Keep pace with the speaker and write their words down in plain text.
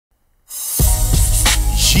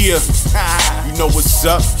Yeah, you know what's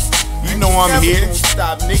up. You know I'm here.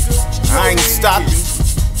 Stop, nigga. I ain't stopping.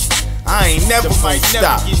 I ain't never gonna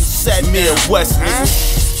stop. Midwest, nigga.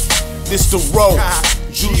 This the road.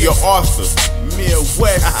 JLRthatruth.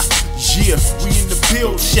 Midwest. Yeah, we in the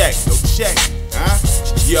build. Check. Yo, check.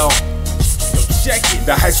 Yo. Check it.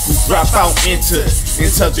 The high school dropout enter.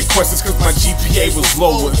 Intelligent questions cause my GPA was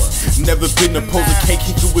lower. Never been opposed to can't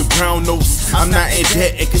kick it with brown noses. I'm not in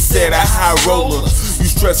debt and considered a high roller. You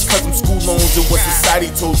stress cause I'm school loans and what society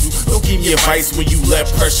told you. Don't give me advice when you let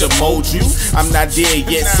pressure mold you. I'm not there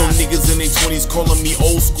yet, so niggas in their 20s calling me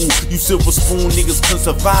old school. You silver spoon niggas couldn't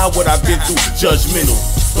survive what I've been through. Judgmental.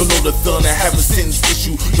 Don't know the feeling to have a sentence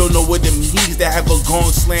issue. Don't know what it means to have a gong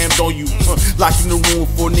slammed on you. Locked in the room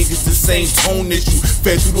for niggas the same tone as you.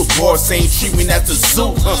 Fed through the bar, same treatment at the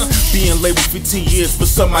zoo. Being labeled 15 years for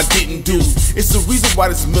something I didn't do. It's the reason why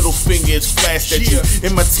this middle finger is flashed at you.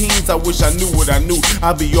 In my teens, I wish I knew what I knew.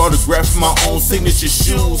 I'd be autographed my own signature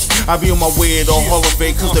shoes. I'd be on my way to the Hall of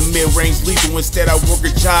Fame cause the mid-range lethal. Instead I work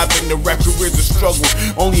a job and the rap career's a struggle.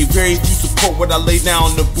 Only very few support what I lay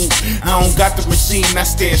down in the booth. I don't got the machine, I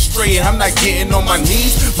stand straight. I'm not getting on my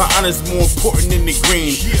knees. My honor's more important than the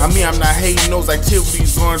green. I mean, I'm not hating, those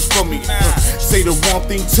activities aren't for me. Say the wrong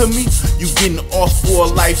thing to me, you getting off for a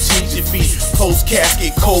life-changing fee. Closed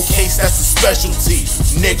casket, cold case, that's a specialty,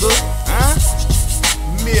 nigga.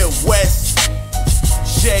 Midwest,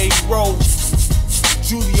 J Rose,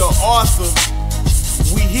 JLRthatruth,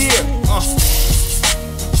 we here.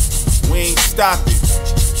 We ain't stopping.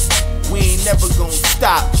 We ain't never gonna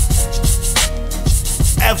stop.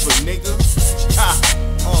 Ever, nigga.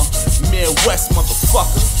 Midwest,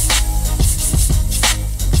 motherfucker.